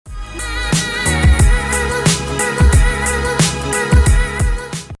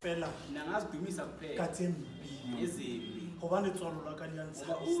ezimbi ngoba netswalo la ka di antsa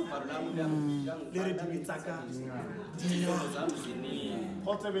le re di tsaka di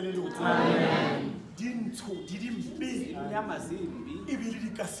khotsebele le dintsho di dimpe ebile di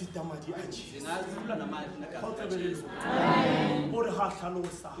ka sita madi a Jesu o re ha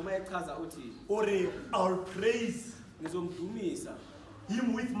hlalosa o re I'll praise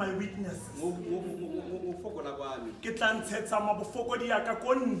him with my weaknesses ke tla ntshetsa mabofokodi ya ka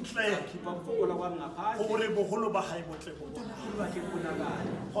ko ntle gore bogolo ba hae botle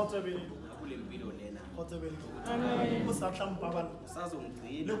khotsebele o sa tlampabala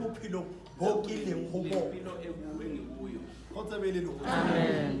le bophelo bo ke leng go bona khotsebele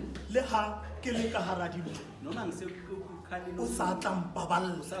le ha ke le ka hara dintlo o sa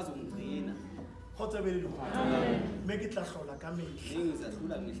tlampabala khotsebele me ke tla hlola ka mehla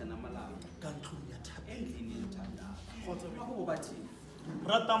ka ntlong ya thabeng khotsebele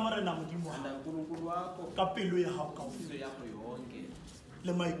rata morena modimo ka pelo ya hao kaofela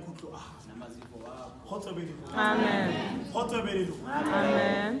le maikutlo a hao khotsebele khotsebele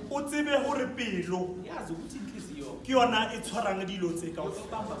o tsebe gore pelo ke yona e tshwarang dilo tse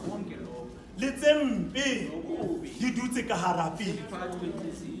kaofela le tse mpe di dutse ka hara pelo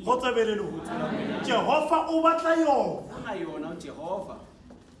khotsebele Jehova o batla yona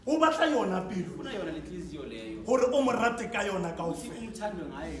o batla yona pelo gore o mo rate ka yona kaofela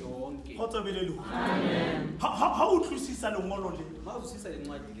khotsebele ha o tlosisa lengolo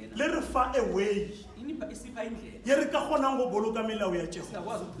le re fa away ye re ka kgonang go boloka melao ya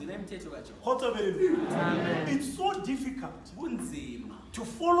Jehova khotsebele it's so difficult to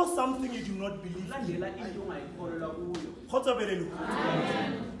follow something you do not believe in.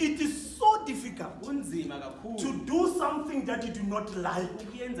 It is so difficult to do something that you do not like.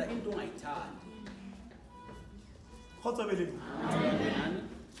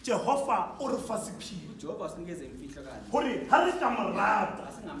 Jehovah o re fa sephiri gore ha re ka morata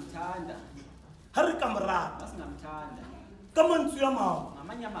ka mantswe ya mao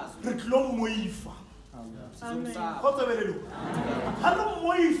re tlo moifa khotsebele ha re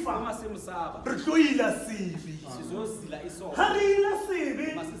moifa re tlo ila sebe ha re ila sebe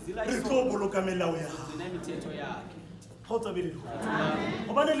re tlo boloka melao ya khotsebele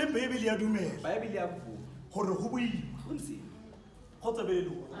gobane le Bible ya dumela gore go boima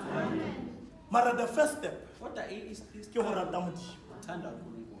khotsebele mara the first step ke go rata modimo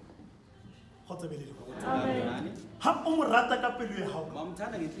khotsebele ha o mo rata ka pelo ya hao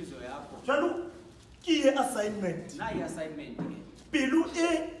jalo ke assignment pelo e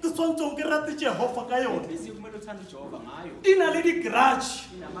ke tshwantsong ke rate Jehova ka yona ina le di grudge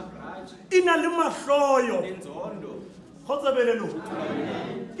ina le mahloyo khotsebele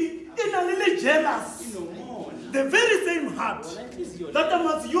ina le jealous the very same heart that I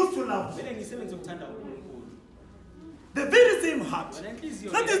must use to love the very same heart that is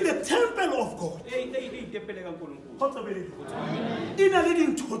the temple of God khotsebele ina le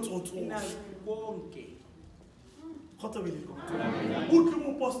dintho khotsebele o tlo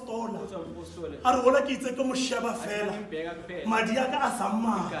mopostola a re gola ke itse ke mo sheba fela madi a ka a sa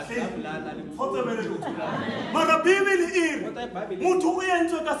mmatle khotsebele mara Bibele e re motho o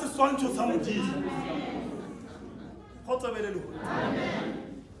entswe ka seswantšho sa modimo khotsebele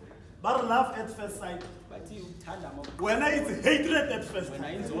ba re love at first sight wena it's hatred at first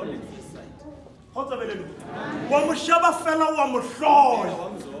sight khotsebele wa mo sheba fela wa mo hloya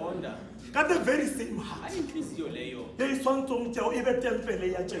ka the very same heart le iswantsong tšeo e be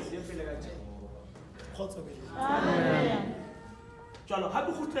tempele ya Jehova khotsebele jalo ha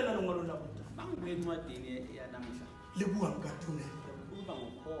ke gutlela lengwalo la botho le buang ka tumelo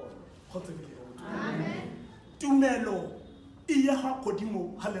khotsebele tumelo e ya ga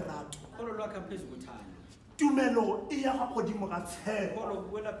godimo ha lerato tumelo e ya ga godimo ga tshepo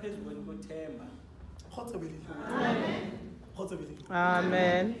khotsebele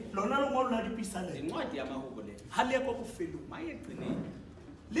Amen. Lona lengwalo la dipisane ha le kwa bofelong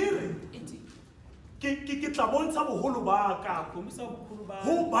le re ke tla bontsha boholo ba ka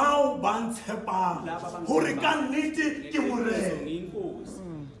ho bao ba ntshepang hore ka nnete ke morena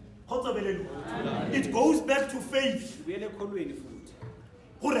khotsebele it goes back to faith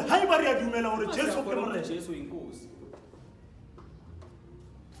gore ha iba re ya dumela hore Jesu ke morena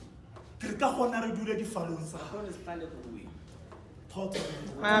ke ka gona re dule difalong tsa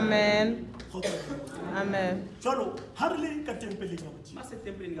Amen. Amen. Jalo ha re le ka tempeleng ya Modimo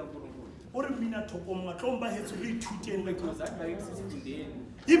o re mmina thoko mongwe tlomba hetso re ithuteng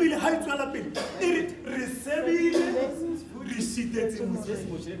ebile ha e tswela pele e re sebile re sitetse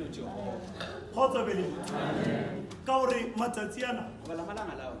khotsebele ka gore matsatsi ana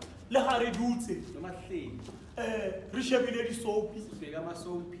le ha re dutse noma sihleli re shebile di-soapie sibheka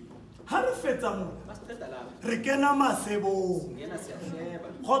amasoapie ha re fetsa moo masiqeda lapho re kena masebong ngena siyahleba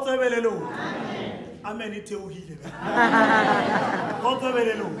kgotsebelelong amen e theohile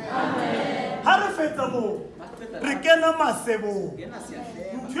kgotsebelelong ha re fetsa moo re kena masebong ngena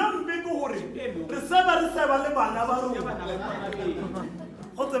siyahleba ntho e mpe ke hore re seba le bana ba rona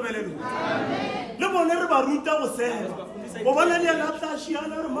kgotsebelelong le bone re ba ruta go seba go bona le yena tla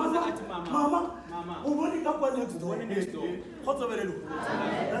shiana re mama o bone ka kwa next door kgotsebelelong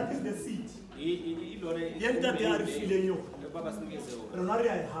that is the seed ye ntate a re fileng yona baba sinikeze yona rona re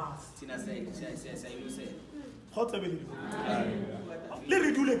a e hasa thina siyayilusela kgotsebelelong le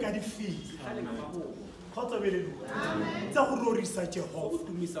re dule ka difeedi khale ngamahubo kgotsebelelong tsa go rorisa jehova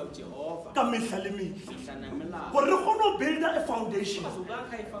ukudumisa uJehova ka mehla le mehla mihla namalanga gore re kgone go builda a foundation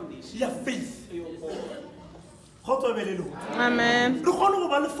uzokakha ifoundation ya faith eyokholwa kgotsebelelong Amen. re kgone go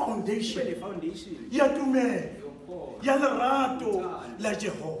ba le foundation le foundation ya tumelo yokholwa ya lerato la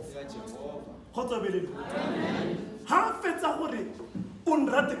jehova kaJehova kgotsebelelong ha a fetsa gore o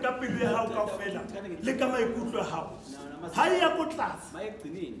nrate ka pelo ya gago ka fela le ka maikutlo a gago ha e ya ko tlase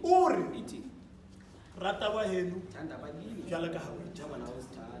mayegcineni o re ithi rata ba heno thanda ababili jalo ka gago njengoba nawe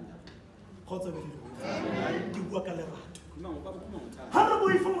usithanda kgotsebelelong ke bua ka lerato khuluma ngokwabo khuluma ngothando ha re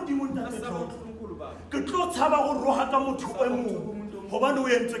boifa modimo ntate asaba tlotlo uNkulunkulu baba ke tlo tshaba go roga ka motho e mongwe gobane o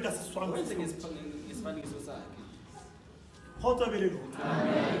entswe ka seswang wenze ngesifanekiso sakhe kgotsebelelong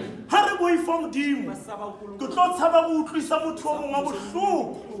ha re boifa modimo masaba ke uNkulunkulu tlo tshaba go utlwisa motho o mongwe wa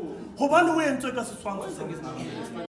bohloko gobane o entswe ka seswang wenze ngesifanekiso